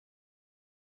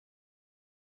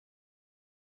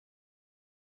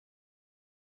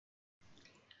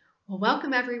Well,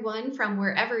 welcome everyone from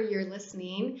wherever you're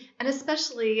listening, and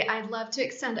especially I'd love to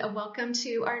extend a welcome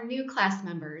to our new class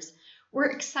members.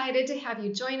 We're excited to have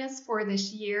you join us for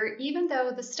this year, even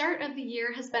though the start of the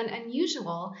year has been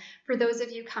unusual for those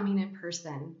of you coming in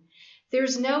person.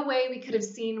 There's no way we could have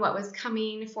seen what was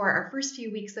coming for our first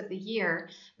few weeks of the year,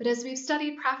 but as we've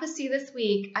studied prophecy this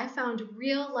week, I found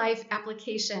real life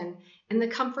application in the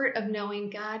comfort of knowing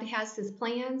God has his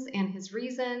plans and his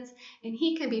reasons, and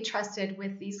he can be trusted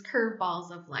with these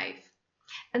curveballs of life.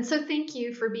 And so thank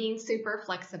you for being super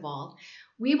flexible.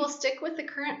 We will stick with the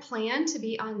current plan to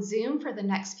be on Zoom for the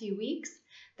next few weeks.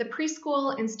 The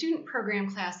preschool and student program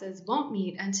classes won't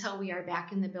meet until we are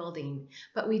back in the building,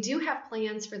 but we do have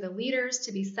plans for the leaders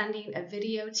to be sending a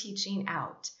video teaching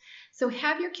out. So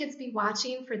have your kids be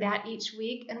watching for that each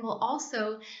week, and we'll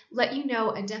also let you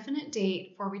know a definite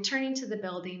date for returning to the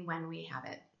building when we have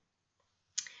it.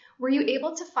 Were you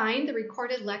able to find the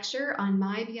recorded lecture on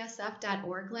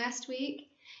mybsf.org last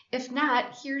week? If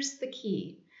not, here's the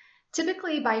key.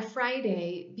 Typically by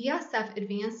Friday, BSF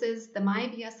advances the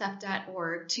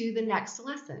mybsf.org to the next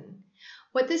lesson.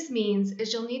 What this means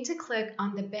is you'll need to click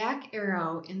on the back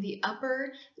arrow in the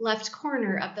upper left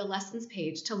corner of the lessons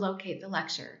page to locate the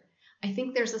lecture. I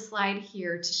think there's a slide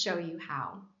here to show you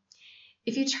how.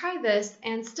 If you try this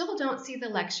and still don't see the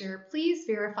lecture, please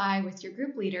verify with your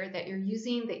group leader that you're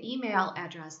using the email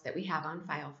address that we have on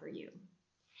file for you.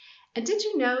 And did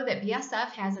you know that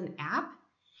BSF has an app?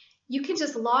 You can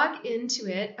just log into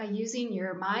it by using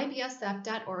your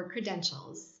mybsf.org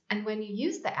credentials. And when you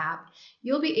use the app,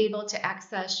 you'll be able to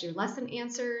access your lesson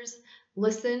answers,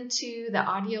 listen to the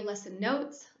audio lesson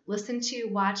notes, listen to,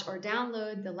 watch, or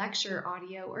download the lecture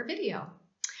audio or video.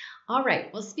 All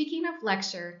right, well, speaking of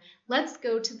lecture, let's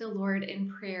go to the Lord in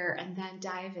prayer and then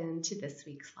dive into this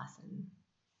week's lesson.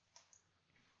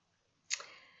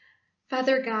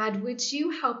 Father God, would you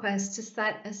help us to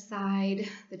set aside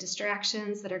the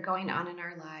distractions that are going on in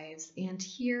our lives and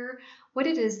hear what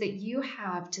it is that you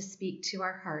have to speak to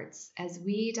our hearts as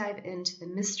we dive into the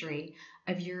mystery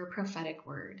of your prophetic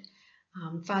word.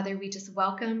 Father, we just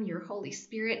welcome your Holy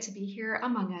Spirit to be here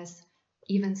among us.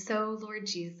 Even so, Lord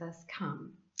Jesus,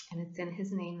 come. And it's in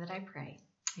his name that I pray.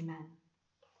 Amen.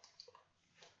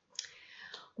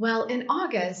 Well, in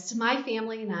August, my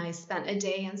family and I spent a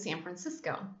day in San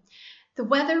Francisco. The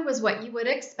weather was what you would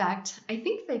expect. I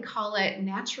think they call it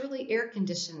naturally air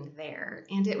conditioned there,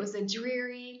 and it was a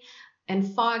dreary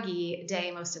and foggy day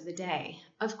most of the day.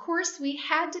 Of course, we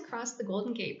had to cross the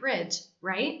Golden Gate Bridge,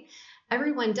 right?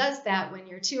 Everyone does that when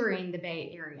you're touring the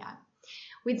Bay Area.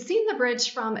 We'd seen the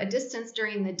bridge from a distance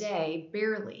during the day,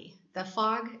 barely. The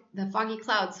foggy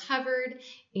clouds hovered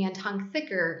and hung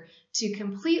thicker to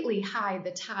completely hide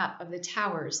the top of the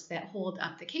towers that hold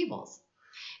up the cables.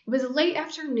 It was late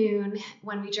afternoon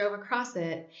when we drove across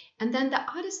it, and then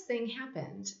the oddest thing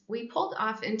happened. We pulled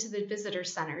off into the visitor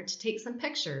center to take some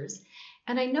pictures,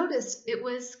 and I noticed it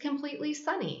was completely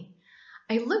sunny.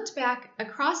 I looked back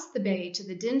across the bay to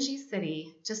the dingy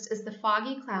city just as the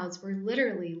foggy clouds were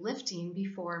literally lifting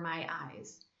before my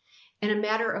eyes. In a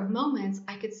matter of moments,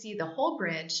 I could see the whole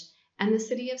bridge and the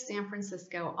city of San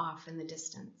Francisco off in the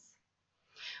distance.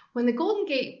 When the Golden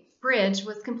Gate Bridge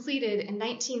was completed in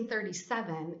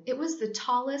 1937, it was the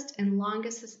tallest and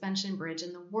longest suspension bridge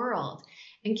in the world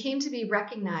and came to be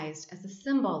recognized as a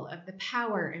symbol of the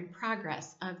power and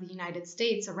progress of the United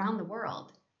States around the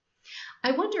world.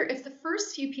 I wonder if the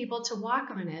first few people to walk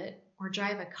on it or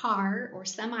drive a car or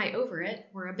semi over it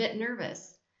were a bit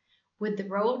nervous. Would the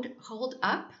road hold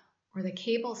up or the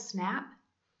cable snap?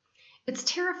 It's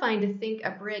terrifying to think a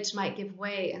bridge might give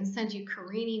way and send you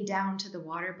careening down to the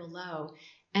water below,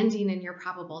 ending in your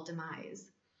probable demise.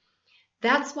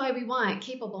 That's why we want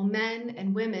capable men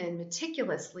and women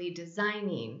meticulously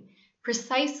designing,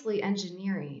 precisely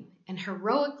engineering, and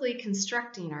heroically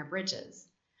constructing our bridges.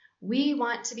 We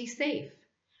want to be safe.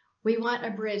 We want a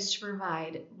bridge to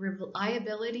provide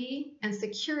reliability and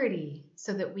security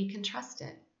so that we can trust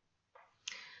it.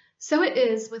 So it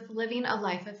is with living a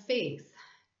life of faith.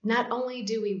 Not only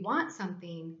do we want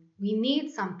something, we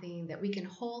need something that we can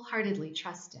wholeheartedly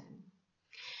trust in.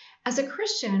 As a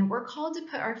Christian, we're called to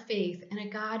put our faith in a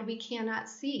God we cannot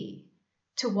see,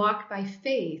 to walk by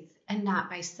faith and not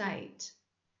by sight.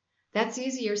 That's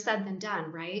easier said than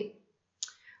done, right?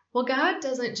 Well, God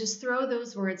doesn't just throw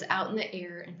those words out in the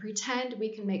air and pretend we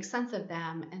can make sense of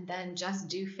them and then just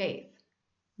do faith.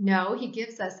 No, he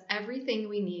gives us everything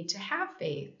we need to have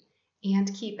faith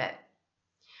and keep it.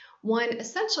 One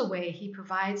essential way he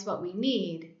provides what we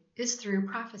need is through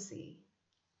prophecy.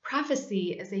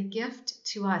 Prophecy is a gift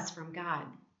to us from God.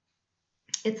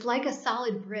 It's like a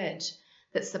solid bridge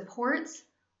that supports,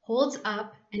 holds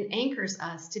up and anchors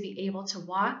us to be able to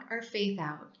walk our faith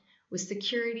out with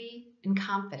security and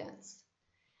confidence.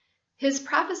 His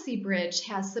prophecy bridge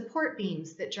has support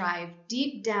beams that drive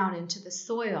deep down into the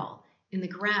soil in the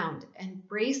ground and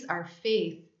brace our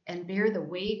faith and bear the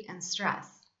weight and stress.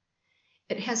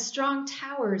 It has strong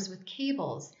towers with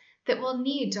cables that will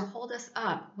need to hold us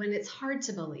up when it's hard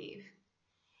to believe.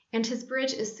 And his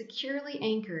bridge is securely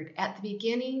anchored at the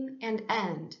beginning and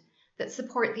end that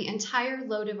support the entire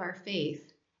load of our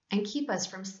faith and keep us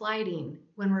from sliding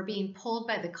when we're being pulled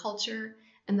by the culture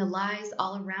and the lies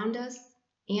all around us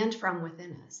and from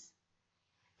within us.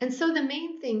 And so the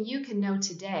main thing you can know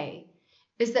today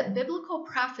is that biblical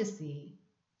prophecy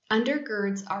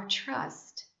undergirds our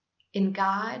trust in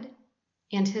God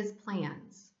and his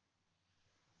plans.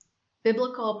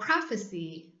 Biblical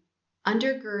prophecy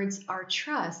undergirds our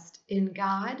trust in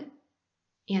God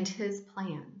and his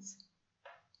plans.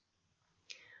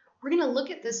 We're going to look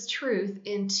at this truth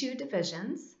in two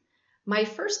divisions. My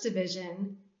first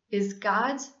division is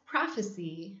God's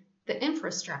prophecy, the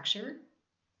infrastructure,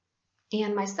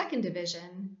 and my second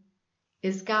division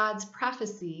is God's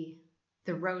prophecy,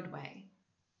 the roadway.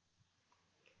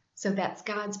 So that's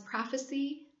God's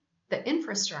prophecy, the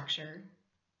infrastructure,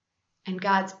 and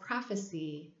God's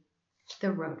prophecy,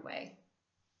 the roadway.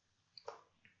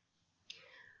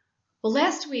 Well,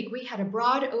 last week we had a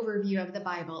broad overview of the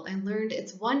Bible and learned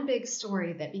it's one big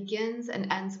story that begins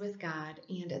and ends with God,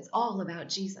 and it's all about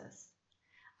Jesus.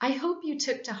 I hope you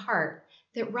took to heart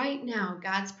that right now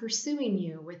God's pursuing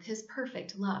you with his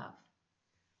perfect love.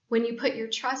 When you put your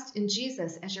trust in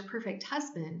Jesus as your perfect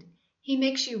husband, he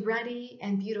makes you ready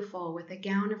and beautiful with a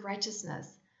gown of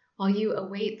righteousness while you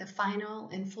await the final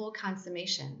and full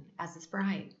consummation as his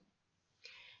bride.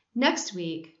 Next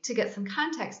week, to get some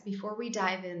context before we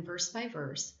dive in verse by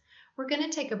verse, we're going to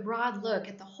take a broad look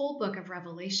at the whole book of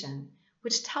Revelation,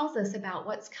 which tells us about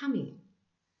what's coming,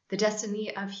 the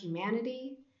destiny of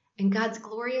humanity, and God's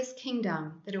glorious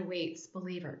kingdom that awaits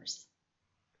believers.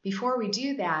 Before we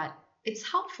do that,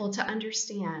 it's helpful to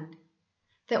understand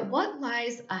that what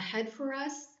lies ahead for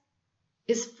us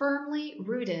is firmly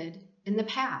rooted in the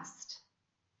past.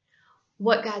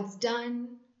 What God's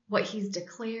done, what he's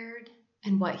declared,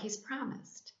 and what he's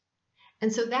promised.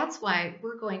 And so that's why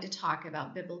we're going to talk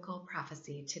about biblical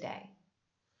prophecy today.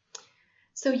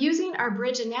 So using our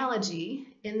bridge analogy,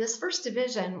 in this first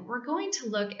division, we're going to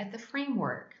look at the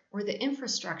framework or the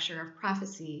infrastructure of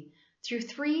prophecy through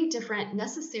three different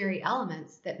necessary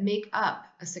elements that make up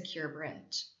a secure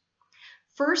bridge.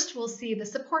 First, we'll see the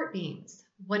support beams,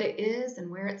 what it is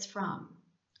and where it's from.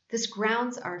 This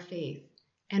grounds our faith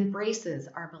and braces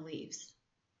our beliefs.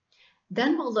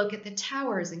 Then we'll look at the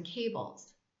towers and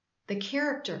cables, the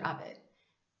character of it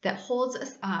that holds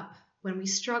us up when we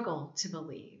struggle to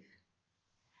believe.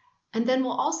 And then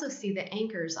we'll also see the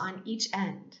anchors on each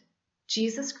end,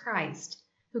 Jesus Christ,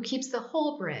 who keeps the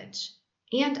whole bridge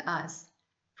and us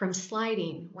from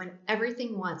sliding when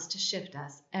everything wants to shift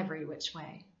us every which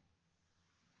way.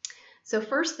 So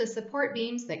first, the support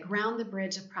beams that ground the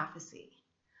bridge of prophecy.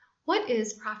 What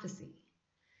is prophecy?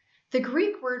 The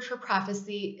Greek word for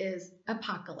prophecy is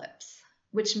apocalypse,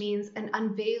 which means an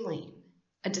unveiling,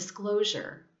 a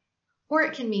disclosure, or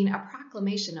it can mean a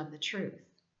proclamation of the truth.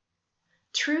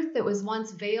 Truth that was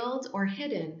once veiled or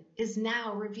hidden is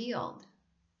now revealed.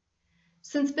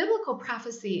 Since biblical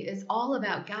prophecy is all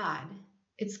about God,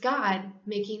 it's God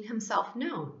making himself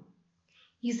known.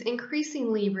 He's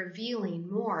increasingly revealing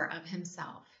more of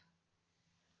himself.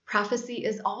 Prophecy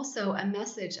is also a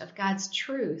message of God's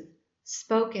truth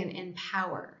spoken in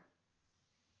power.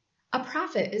 A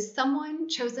prophet is someone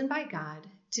chosen by God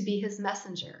to be his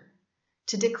messenger,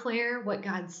 to declare what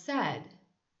God said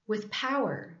with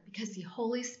power, because the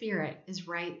Holy Spirit is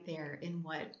right there in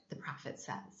what the prophet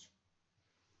says.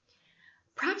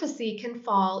 Prophecy can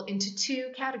fall into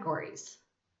two categories.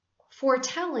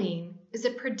 Foretelling is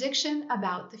a prediction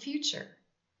about the future.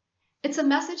 It's a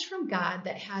message from God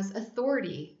that has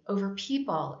authority over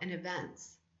people and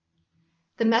events.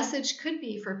 The message could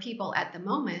be for people at the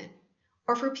moment,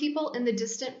 or for people in the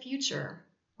distant future,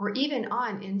 or even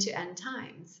on into end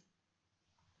times.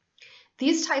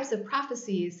 These types of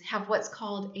prophecies have what's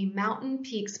called a mountain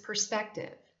peaks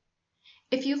perspective.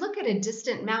 If you look at a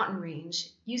distant mountain range,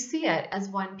 you see it as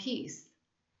one piece.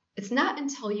 It's not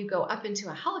until you go up into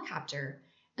a helicopter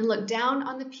and look down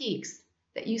on the peaks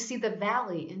that you see the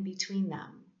valley in between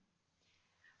them.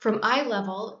 From eye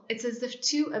level, it's as if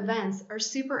two events are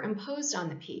superimposed on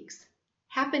the peaks,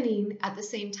 happening at the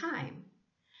same time.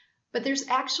 But there's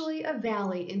actually a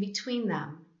valley in between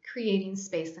them, creating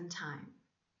space and time.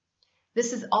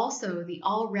 This is also the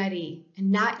already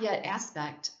and not yet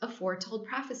aspect of foretold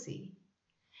prophecy.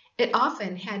 It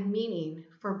often had meaning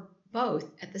for both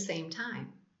at the same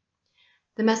time.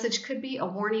 The message could be a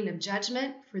warning of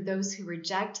judgment for those who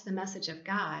reject the message of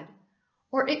God,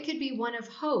 or it could be one of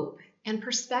hope and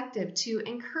perspective to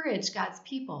encourage God's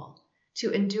people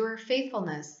to endure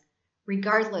faithfulness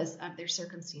regardless of their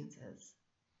circumstances.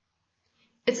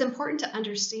 It's important to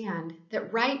understand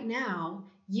that right now,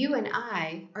 you and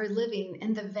I are living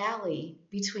in the valley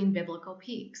between biblical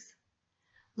peaks,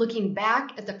 looking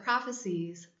back at the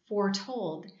prophecies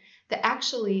foretold that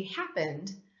actually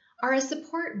happened are a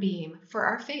support beam for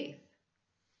our faith.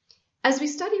 As we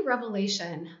study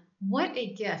Revelation, what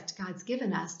a gift God's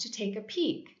given us to take a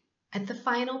peek at the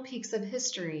final peaks of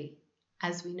history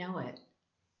as we know it.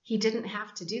 He didn't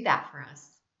have to do that for us.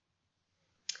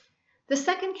 The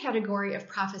second category of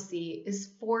prophecy is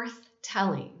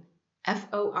forthtelling,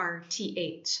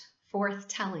 F-O-R-T-H,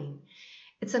 forthtelling.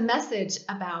 It's a message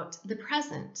about the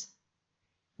present.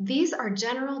 These are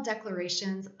general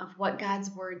declarations of what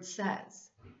God's word says.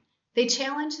 They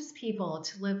challenge his people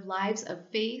to live lives of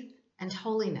faith and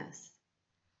holiness.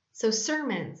 So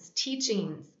sermons,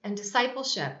 teachings, and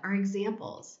discipleship are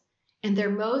examples, and they're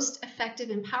most effective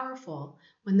and powerful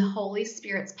when the Holy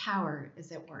Spirit's power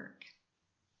is at work.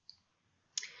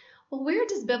 Well, where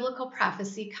does biblical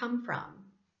prophecy come from?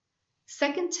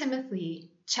 2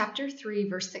 Timothy chapter 3,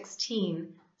 verse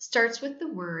 16 starts with the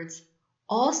words,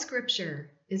 "All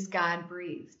scripture is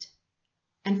God-breathed."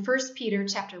 And 1 Peter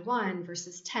chapter 1,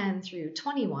 verses 10 through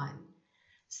 21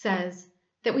 says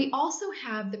that we also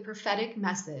have the prophetic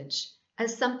message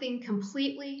as something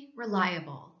completely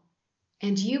reliable,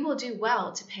 and you will do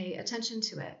well to pay attention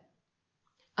to it.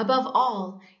 Above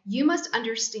all, you must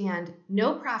understand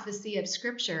no prophecy of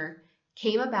Scripture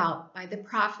came about by the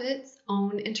prophet's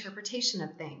own interpretation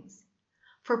of things,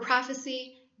 for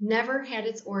prophecy never had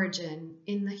its origin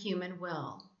in the human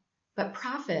will, but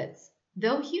prophets,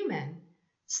 though human,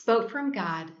 spoke from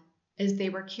God as they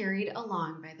were carried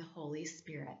along by the Holy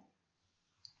Spirit.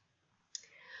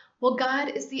 Well, God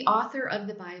is the author of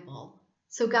the Bible,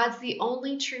 so God's the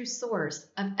only true source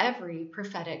of every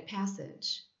prophetic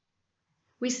passage.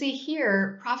 We see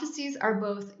here prophecies are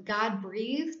both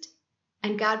God-breathed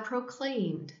and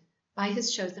God-proclaimed by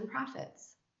his chosen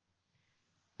prophets.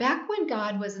 Back when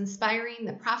God was inspiring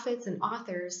the prophets and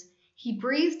authors, he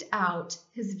breathed out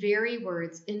his very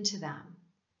words into them.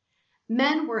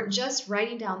 Men weren't just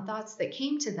writing down thoughts that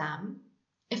came to them.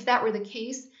 If that were the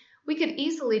case, we could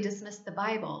easily dismiss the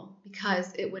Bible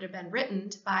because it would have been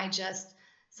written by just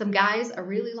some guys a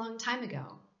really long time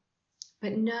ago.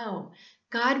 But no,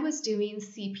 God was doing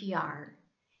CPR.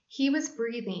 He was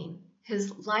breathing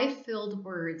his life-filled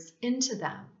words into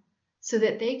them so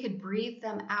that they could breathe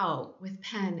them out with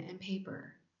pen and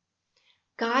paper.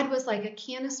 God was like a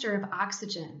canister of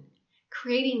oxygen,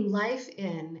 creating life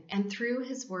in and through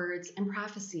his words and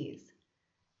prophecies.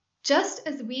 Just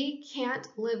as we can't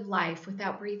live life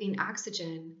without breathing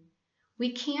oxygen,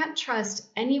 we can't trust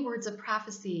any words of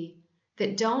prophecy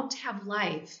that don't have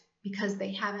life because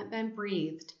they haven't been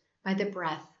breathed by the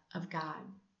breath of God.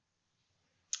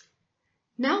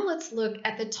 Now let's look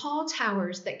at the tall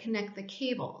towers that connect the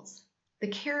cables, the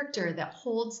character that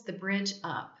holds the bridge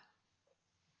up.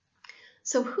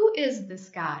 So who is this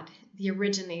God, the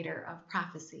originator of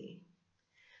prophecy?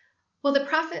 Well, the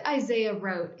prophet Isaiah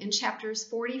wrote in chapters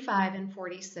 45 and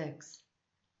 46,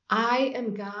 "I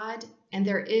am God and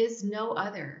there is no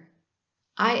other.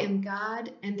 I am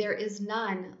God and there is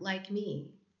none like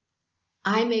me.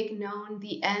 I make known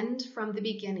the end from the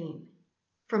beginning,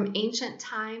 from ancient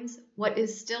times what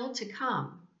is still to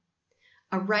come.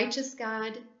 A righteous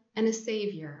God and a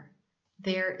Savior,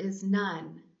 there is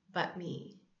none but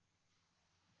me."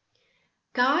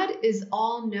 God is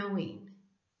all-knowing.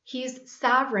 He's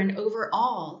sovereign over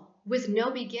all, with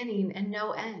no beginning and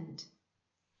no end.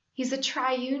 He's a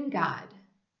triune God,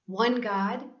 one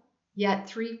God, yet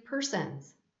three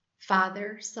persons,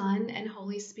 Father, Son, and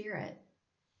Holy Spirit.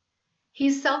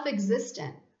 He's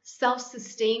self-existent,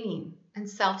 self-sustaining, and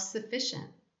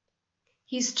self-sufficient.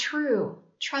 He's true,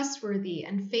 trustworthy,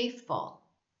 and faithful.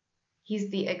 He's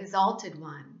the exalted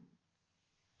one.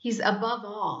 He's above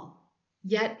all,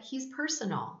 yet he's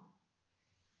personal.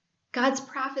 God's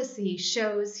prophecy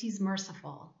shows he's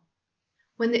merciful.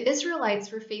 When the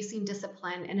Israelites were facing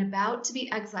discipline and about to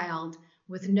be exiled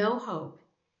with no hope,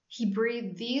 he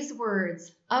breathed these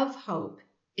words of hope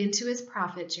into his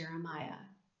prophet Jeremiah.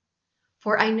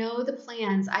 "For I know the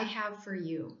plans I have for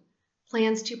you,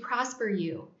 plans to prosper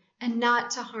you and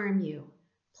not to harm you,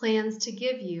 plans to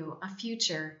give you a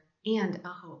future and a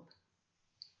hope."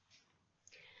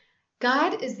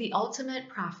 God is the ultimate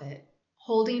prophet,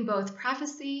 holding both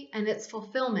prophecy and its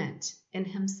fulfillment in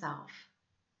himself.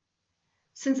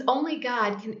 Since only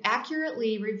God can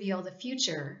accurately reveal the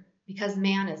future because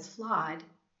man is flawed,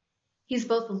 he's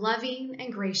both loving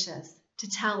and gracious to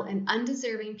tell an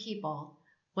undeserving people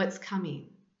what's coming,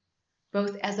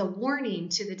 both as a warning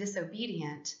to the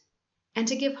disobedient and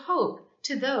to give hope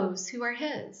to those who are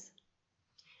his.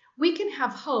 We can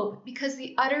have hope because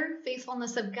the utter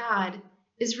faithfulness of God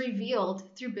is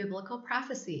revealed through biblical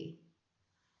prophecy.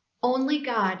 Only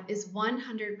God is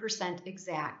 100%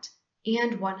 exact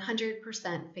and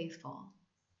 100% faithful.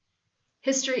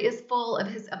 History is full of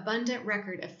his abundant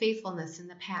record of faithfulness in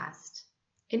the past.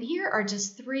 And here are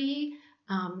just three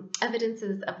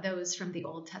evidences of those from the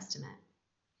Old Testament.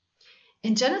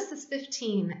 In Genesis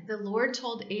 15, the Lord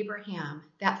told Abraham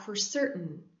that for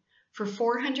certain, for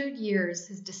 400 years,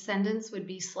 his descendants would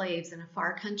be slaves in a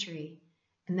far country,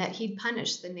 and that he'd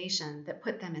punish the nation that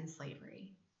put them in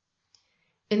slavery.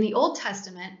 In the Old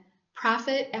Testament,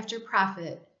 prophet after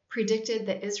prophet predicted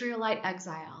the Israelite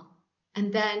exile,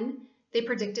 and then they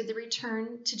predicted the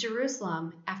return to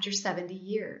Jerusalem after 70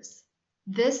 years.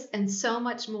 This and so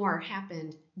much more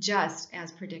happened just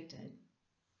as predicted.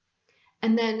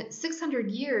 And then 600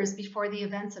 years before the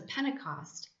events of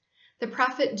Pentecost, the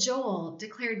prophet Joel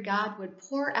declared God would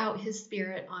pour out his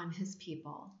Spirit on his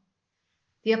people.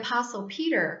 The apostle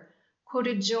Peter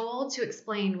quoted Joel to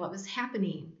explain what was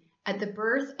happening at the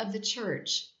birth of the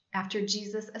church after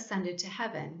Jesus ascended to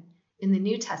heaven in the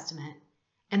New Testament,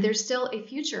 and there's still a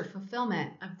future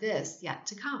fulfillment of this yet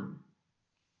to come.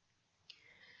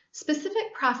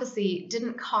 Specific prophecy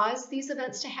didn't cause these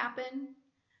events to happen,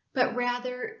 but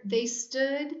rather they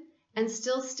stood and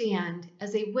still stand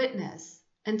as a witness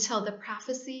until the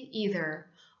prophecy either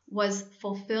was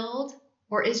fulfilled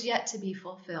or is yet to be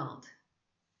fulfilled.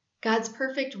 God's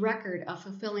perfect record of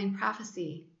fulfilling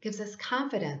prophecy gives us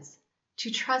confidence to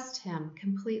trust him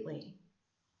completely.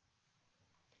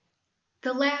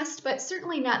 The last, but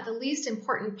certainly not the least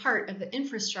important part of the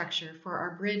infrastructure for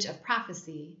our bridge of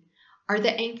prophecy are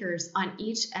the anchors on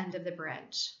each end of the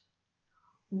bridge.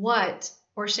 What,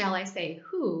 or shall I say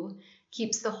who,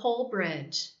 keeps the whole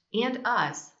bridge and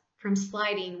us from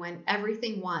sliding when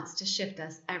everything wants to shift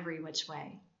us every which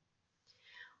way?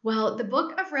 Well, the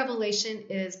book of Revelation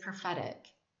is prophetic,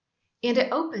 and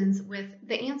it opens with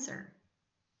the answer.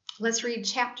 Let's read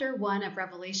chapter 1 of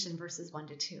Revelation, verses 1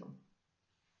 to 2.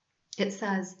 It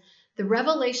says, "The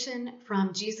revelation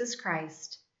from Jesus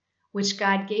Christ, which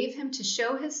God gave him to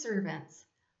show his servants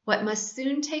what must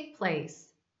soon take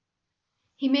place.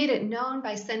 He made it known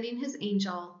by sending his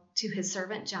angel to his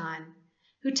servant John,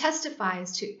 who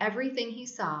testifies to everything he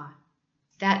saw.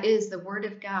 That is the word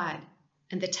of God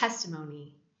and the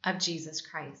testimony of Jesus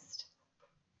Christ."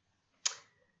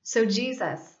 So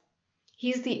Jesus,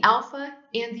 he's the Alpha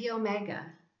and the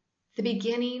Omega, the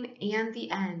beginning and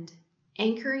the end,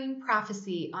 anchoring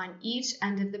prophecy on each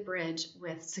end of the bridge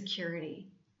with security.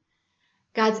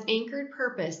 God's anchored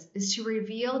purpose is to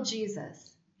reveal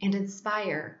Jesus and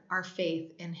inspire our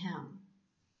faith in him.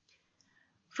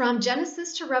 From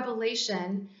Genesis to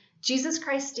Revelation, Jesus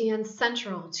Christ stands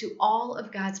central to all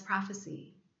of God's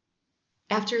prophecy.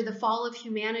 After the fall of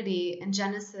humanity in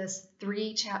Genesis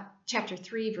 3, chapter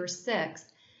 3, verse 6,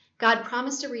 God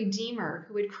promised a Redeemer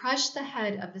who would crush the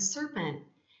head of the serpent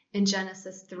in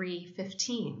Genesis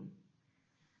 3:15.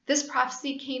 This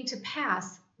prophecy came to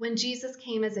pass when Jesus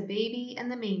came as a baby in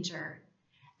the manger,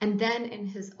 and then in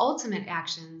his ultimate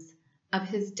actions of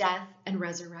his death and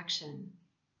resurrection.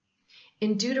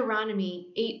 In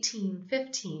Deuteronomy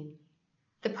 18:15,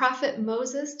 the prophet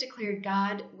Moses declared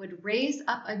God would raise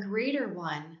up a greater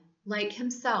one like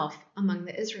himself among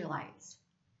the Israelites.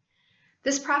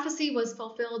 This prophecy was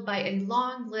fulfilled by a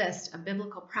long list of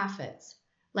biblical prophets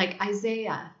like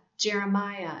Isaiah,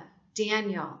 Jeremiah,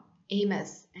 Daniel,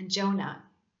 Amos, and Jonah.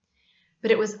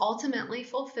 But it was ultimately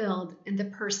fulfilled in the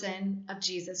person of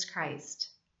Jesus Christ,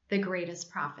 the greatest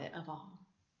prophet of all.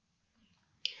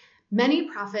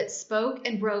 Many prophets spoke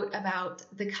and wrote about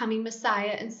the coming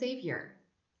Messiah and Savior.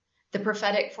 The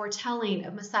prophetic foretelling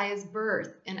of Messiah's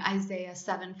birth in Isaiah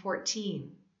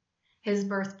 7:14, his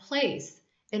birthplace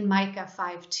in Micah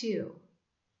 5:2,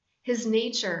 his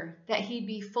nature that he'd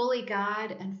be fully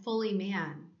God and fully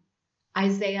man,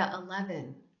 Isaiah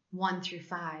 11:1 through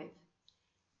 5,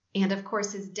 and of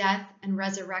course his death and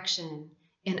resurrection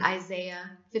in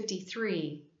Isaiah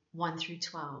 53:1 through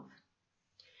 12.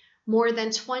 More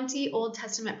than 20 Old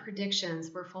Testament predictions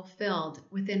were fulfilled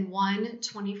within one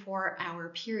 24-hour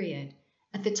period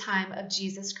at the time of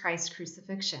Jesus Christ's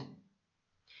crucifixion.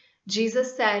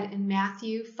 Jesus said in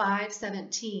Matthew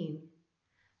 5:17,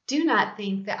 Do not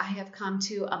think that I have come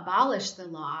to abolish the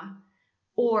law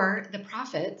or the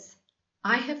prophets.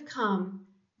 I have come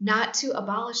not to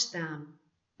abolish them,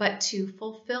 but to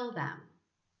fulfill them.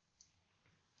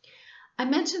 I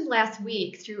mentioned last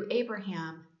week through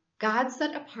Abraham, God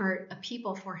set apart a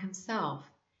people for himself,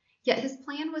 yet his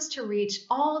plan was to reach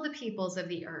all the peoples of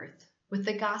the earth with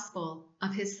the gospel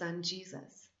of his son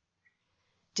Jesus.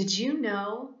 Did you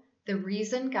know the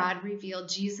reason God revealed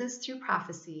Jesus through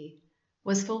prophecy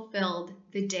was fulfilled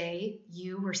the day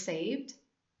you were saved?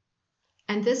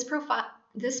 And this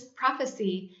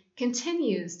prophecy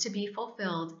continues to be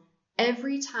fulfilled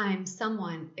every time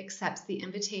someone accepts the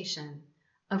invitation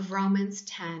of Romans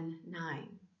 10:9,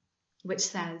 which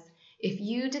says, if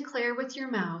you declare with your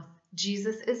mouth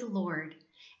Jesus is Lord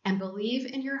and believe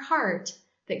in your heart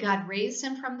that God raised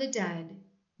him from the dead,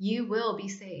 you will be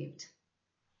saved.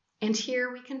 And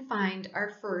here we can find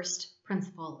our first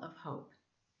principle of hope.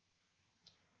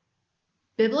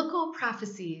 Biblical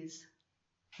prophecies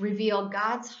reveal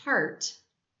God's heart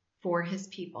for his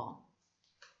people.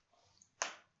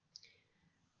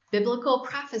 Biblical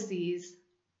prophecies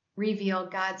reveal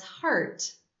God's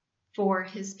heart for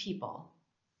his people.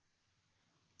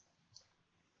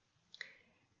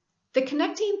 The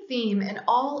connecting theme in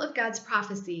all of God's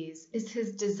prophecies is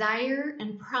his desire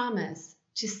and promise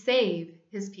to save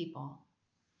his people.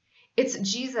 It's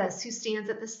Jesus who stands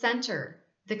at the center,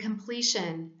 the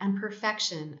completion and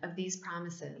perfection of these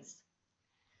promises.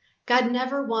 God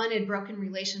never wanted broken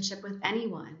relationship with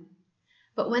anyone,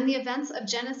 but when the events of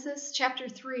Genesis chapter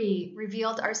 3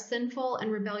 revealed our sinful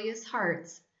and rebellious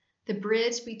hearts, the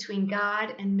bridge between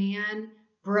God and man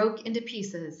broke into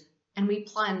pieces, and we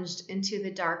plunged into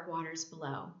the dark waters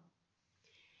below.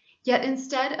 Yet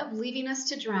instead of leaving us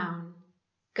to drown,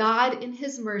 God in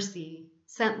his mercy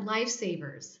sent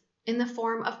lifesavers in the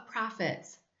form of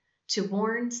prophets to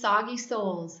warn soggy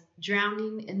souls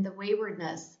drowning in the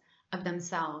waywardness of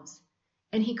themselves,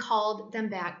 and he called them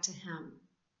back to him.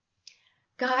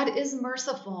 God is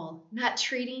merciful, not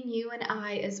treating you and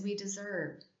I as we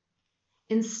deserved.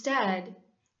 Instead,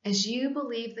 as you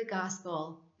believe the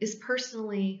gospel is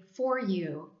personally for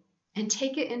you and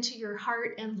take it into your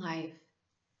heart and life,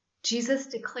 Jesus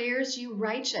declares you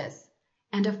righteous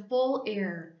and a full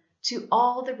heir to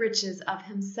all the riches of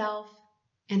himself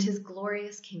and his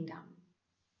glorious kingdom.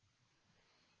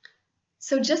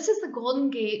 So just as the Golden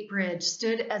Gate Bridge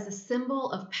stood as a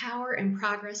symbol of power and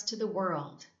progress to the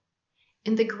world,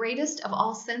 in the greatest of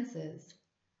all senses,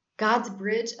 God's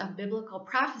bridge of biblical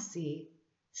prophecy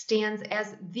stands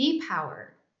as the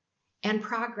power and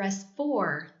progress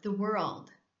for the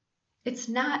world. It's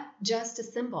not just a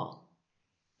symbol.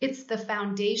 It's the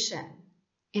foundation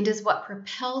and is what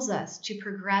propels us to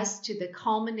progress to the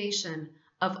culmination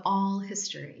of all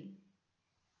history.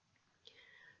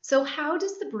 So how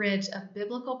does the bridge of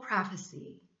biblical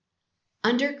prophecy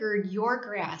undergird your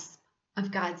grasp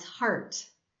of God's heart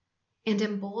and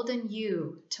embolden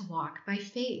you to walk by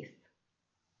faith?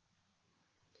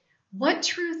 What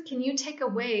truth can you take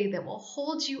away that will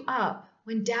hold you up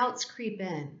when doubts creep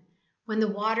in, when the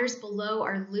waters below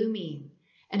are looming,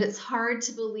 and it's hard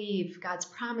to believe God's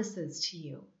promises to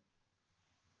you?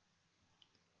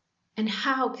 And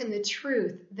how can the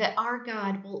truth that our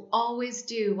God will always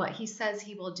do what he says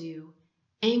he will do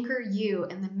anchor you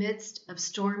in the midst of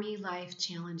stormy life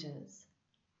challenges?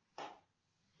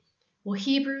 Well,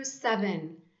 Hebrews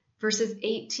 7, verses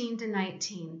 18 to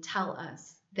 19 tell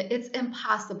us that it's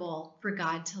impossible for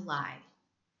God to lie,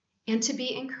 and to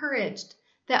be encouraged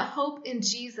that hope in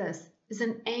Jesus is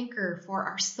an anchor for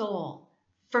our soul,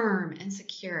 firm and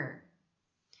secure.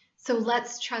 So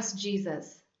let's trust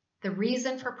Jesus, the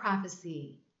reason for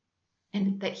prophecy,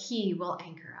 and that he will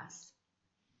anchor us.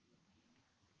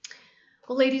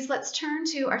 Well, ladies, let's turn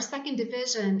to our second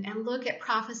division and look at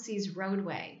prophecy's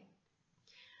roadway.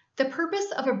 The purpose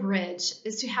of a bridge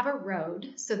is to have a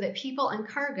road so that people and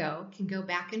cargo can go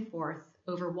back and forth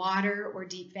over water or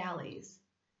deep valleys.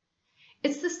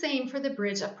 It's the same for the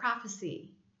bridge of prophecy,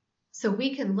 so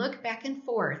we can look back and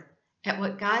forth at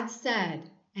what God said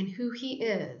and who he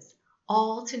is,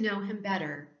 all to know him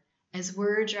better as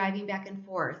we're driving back and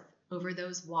forth over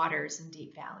those waters and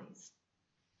deep valleys.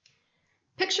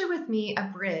 Picture with me a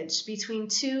bridge between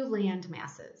two land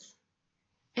masses.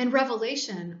 In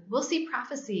Revelation, we'll see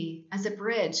prophecy as a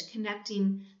bridge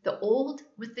connecting the Old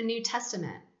with the New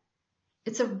Testament.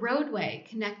 It's a roadway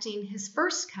connecting his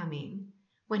first coming,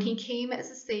 when he came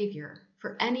as a savior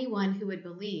for anyone who would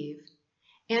believe,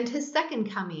 and his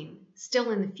second coming,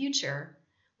 still in the future,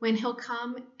 when he'll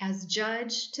come as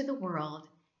judge to the world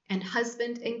and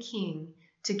husband and king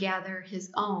to gather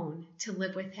his own to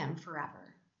live with him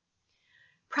forever.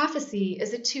 Prophecy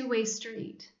is a two-way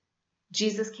street.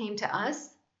 Jesus came to us,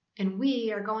 and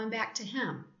we are going back to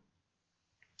him.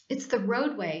 It's the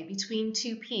roadway between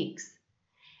two peaks.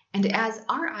 And as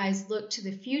our eyes look to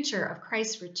the future of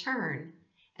Christ's return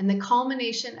and the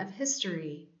culmination of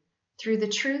history through the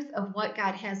truth of what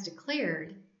God has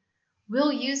declared,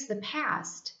 we'll use the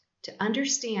past to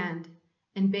understand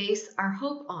and base our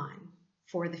hope on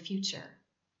for the future.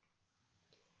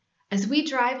 As we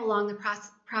drive along the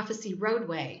prophecy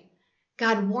roadway,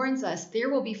 God warns us there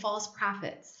will be false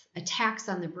prophets, attacks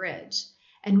on the bridge,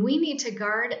 and we need to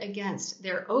guard against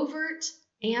their overt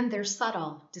and their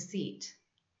subtle deceit.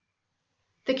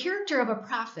 The character of a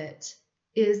prophet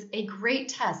is a great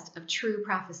test of true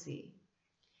prophecy.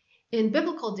 In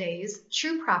biblical days,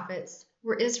 true prophets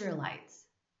were Israelites.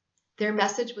 Their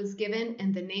message was given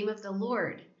in the name of the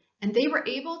Lord, and they were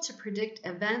able to predict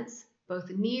events both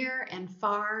near and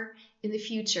far in the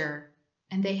future,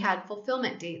 and they had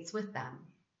fulfillment dates with them.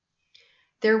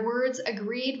 Their words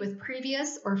agreed with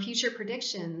previous or future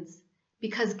predictions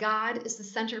because God is the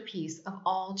centerpiece of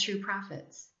all true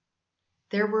prophets.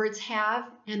 Their words have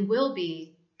and will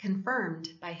be confirmed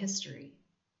by history.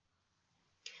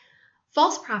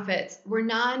 False prophets were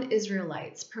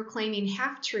non-Israelites proclaiming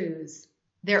half-truths,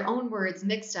 their own words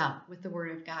mixed up with the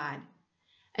word of God.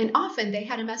 And often they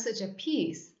had a message of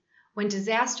peace when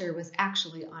disaster was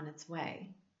actually on its way.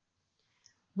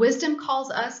 Wisdom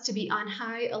calls us to be on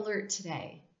high alert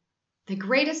today. The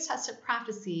greatest test of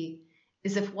prophecy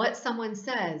is if what someone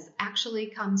says actually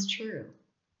comes true.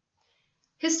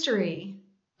 History,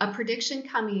 a prediction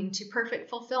coming to perfect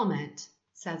fulfillment,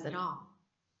 says it all.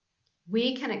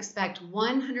 We can expect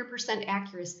 100%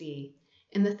 accuracy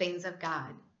in the things of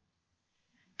God.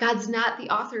 God's not the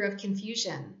author of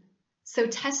confusion, so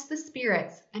test the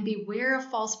spirits and beware of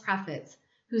false prophets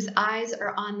whose eyes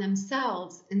are on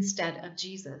themselves instead of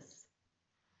Jesus.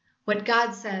 What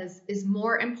God says is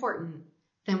more important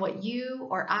than what you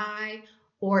or I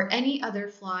or any other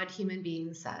flawed human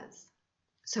being says.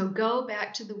 So go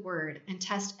back to the Word and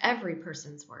test every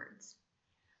person's words.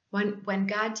 When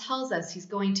God tells us he's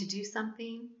going to do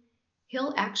something,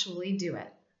 he'll actually do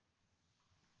it.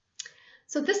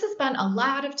 So this has been a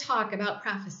lot of talk about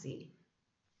prophecy.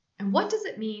 And what does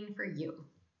it mean for you?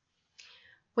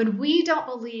 When we don't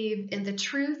believe in the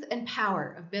truth and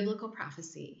power of biblical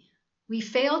prophecy, we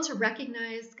fail to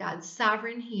recognize God's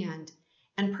sovereign hand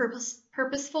and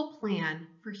purposeful plan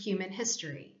for human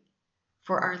history,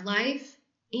 for our life,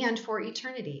 and for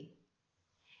eternity.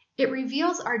 It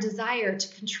reveals our desire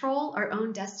to control our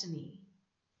own destiny.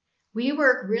 We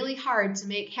work really hard to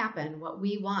make happen what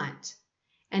we want,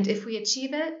 and if we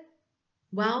achieve it,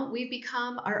 well, we've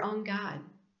become our own God.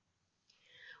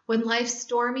 When life's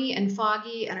stormy and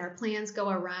foggy and our plans go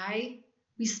awry,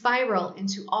 we spiral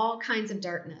into all kinds of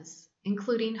darkness,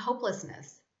 including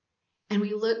hopelessness, and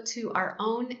we look to our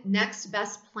own next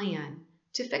best plan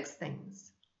to fix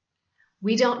things.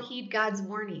 We don't heed God's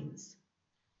warnings.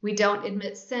 We don't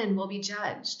admit sin will be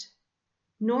judged,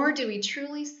 nor do we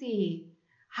truly see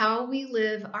how we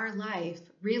live our life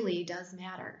really does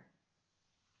matter.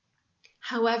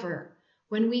 However,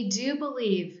 when we do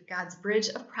believe God's bridge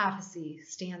of prophecy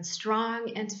stands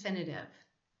strong and definitive,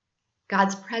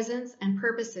 God's presence and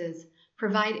purposes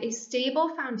provide a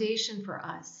stable foundation for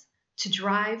us to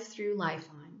drive through life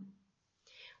on.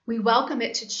 We welcome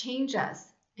it to change us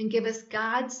and give us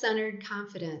God-centered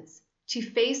confidence to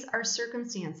face our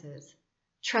circumstances,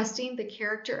 trusting the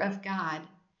character of God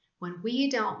when we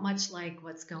don't much like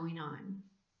what's going on.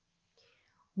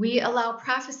 We allow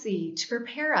prophecy to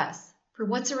prepare us for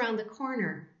what's around the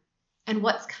corner and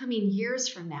what's coming years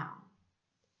from now.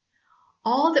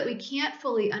 All that we can't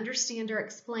fully understand or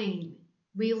explain,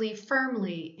 we leave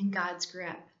firmly in God's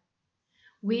grip.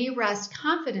 We rest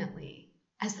confidently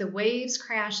as the waves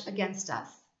crash against us,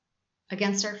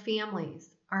 against our families,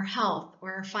 our health,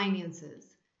 or our finances,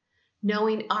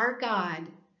 knowing our God,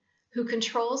 who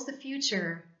controls the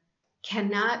future,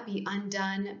 cannot be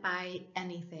undone by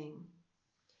anything.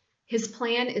 His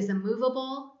plan is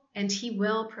immovable, and he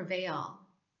will prevail.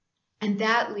 And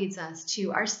that leads us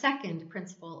to our second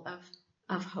principle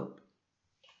of hope.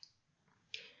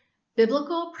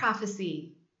 Biblical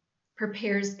prophecy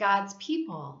prepares God's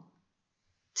people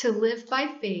to live by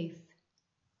faith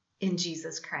in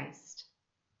Jesus Christ.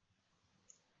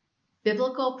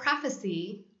 Biblical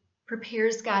prophecy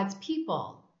prepares God's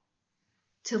people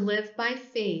to live by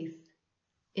faith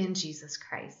in Jesus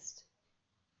Christ.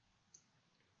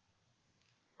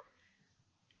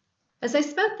 As I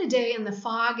spent the day in the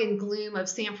fog and gloom of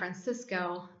San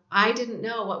Francisco, I didn't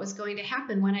know what was going to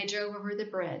happen when I drove over the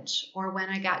bridge or when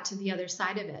I got to the other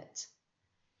side of it.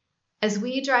 As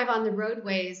we drive on the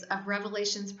roadways of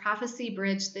Revelation's Prophecy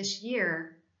Bridge this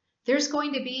year, there's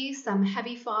going to be some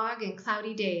heavy fog and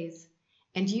cloudy days,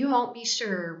 and you won't be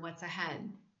sure what's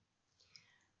ahead.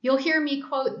 You'll hear me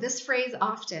quote this phrase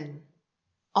often: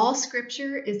 all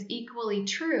scripture is equally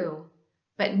true,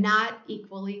 but not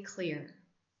equally clear.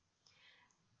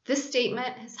 This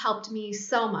statement has helped me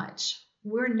so much.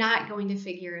 We're not going to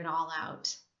figure it all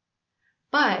out.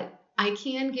 But I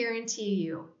can guarantee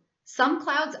you, some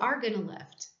clouds are going to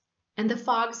lift, and the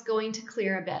fog's going to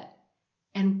clear a bit.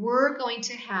 And we're going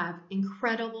to have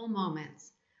incredible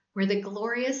moments where the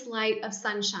glorious light of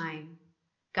sunshine,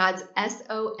 God's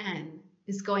S-O-N,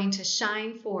 is going to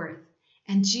shine forth,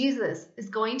 and Jesus is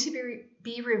going to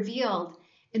be revealed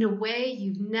in a way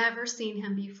you've never seen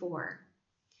him before.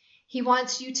 He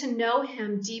wants you to know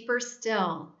him deeper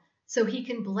still, so he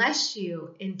can bless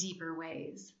you in deeper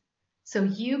ways, so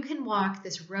you can walk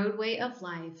this roadway of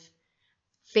life,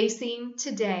 facing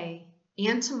today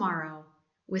and tomorrow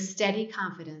with steady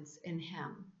confidence in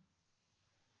him.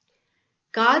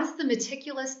 God's the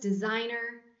meticulous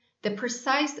designer, the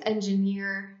precise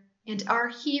engineer, and our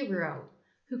hero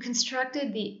who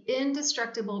constructed the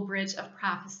indestructible bridge of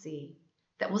prophecy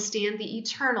that will stand the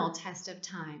eternal test of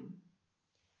time.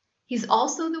 He's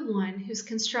also the one who's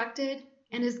constructed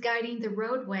and is guiding the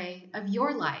roadway of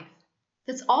your life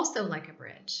that's also like a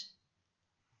bridge.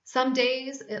 Some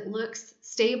days it looks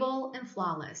stable and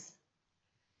flawless,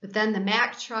 but then the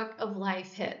Mack truck of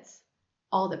life hits.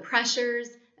 All the pressures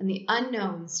and the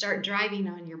unknowns start driving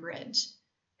on your bridge,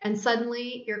 and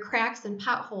suddenly your cracks and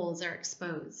potholes are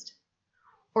exposed.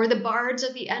 Or the barge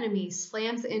of the enemy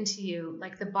slams into you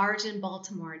like the barge in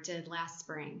Baltimore did last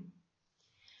spring.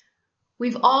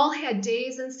 We've all had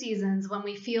days and seasons when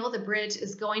we feel the bridge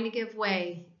is going to give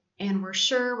way and we're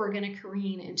sure we're going to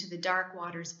careen into the dark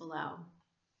waters below.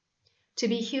 To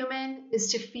be human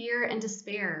is to fear and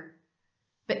despair.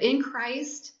 But in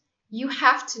Christ, you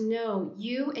have to know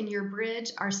you and your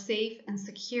bridge are safe and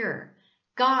secure.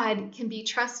 God can be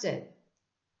trusted.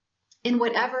 In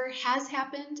whatever has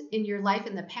happened in your life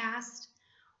in the past,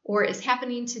 or is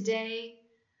happening today,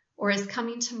 or is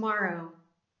coming tomorrow,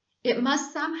 it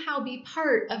must somehow be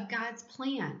part of God's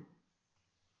plan.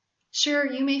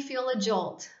 Sure, you may feel a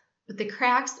jolt, but the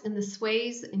cracks and the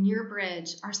sways in your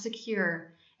bridge are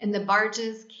secure, and the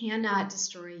barges cannot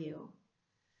destroy you.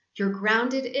 You're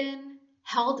grounded in,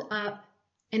 held up,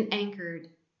 and anchored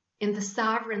in the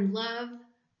sovereign love,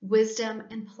 wisdom,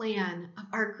 and plan of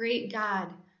our great God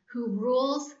who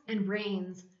rules and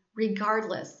reigns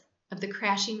regardless of the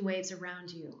crashing waves around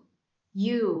you.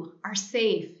 You are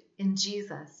safe in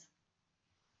Jesus.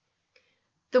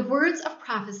 The words of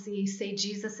prophecy say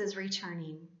Jesus is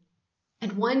returning.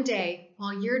 And one day,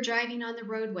 while you're driving on the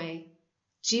roadway,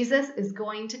 Jesus is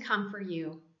going to come for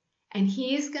you. And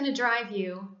he's going to drive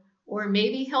you, or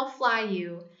maybe he'll fly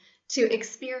you, to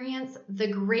experience the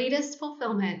greatest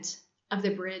fulfillment of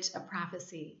the bridge of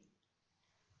prophecy.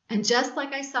 And just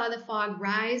like I saw the fog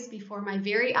rise before my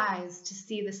very eyes to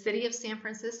see the city of San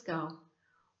Francisco,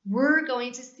 we're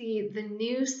going to see the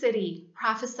new city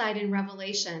prophesied in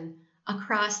Revelation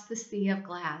across the sea of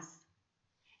glass.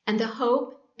 And the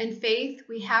hope and faith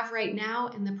we have right now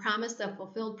in the promise of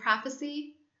fulfilled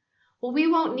prophecy, well, we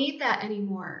won't need that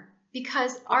anymore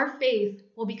because our faith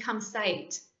will become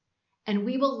sight, and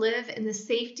we will live in the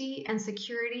safety and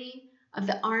security of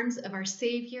the arms of our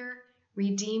Savior,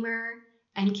 Redeemer,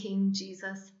 and King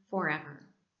Jesus forever.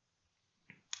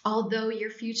 Although your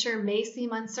future may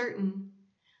seem uncertain,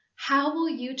 how will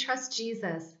you trust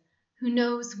Jesus, who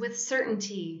knows with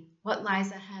certainty what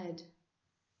lies ahead?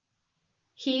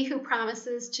 He who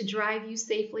promises to drive you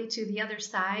safely to the other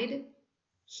side,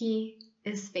 he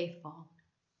is faithful.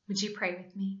 Would you pray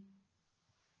with me?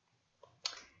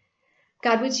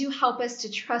 God, would you help us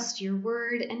to trust your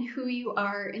word and who you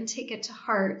are and take it to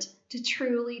heart to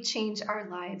truly change our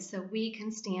lives so we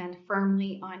can stand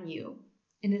firmly on you.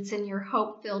 And it's in your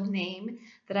hope-filled name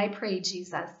that I pray,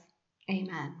 Jesus.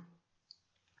 Amen.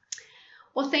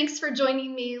 Well, thanks for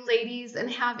joining me, ladies,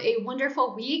 and have a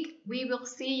wonderful week. We will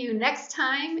see you next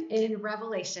time in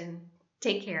Revelation.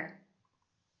 Take care.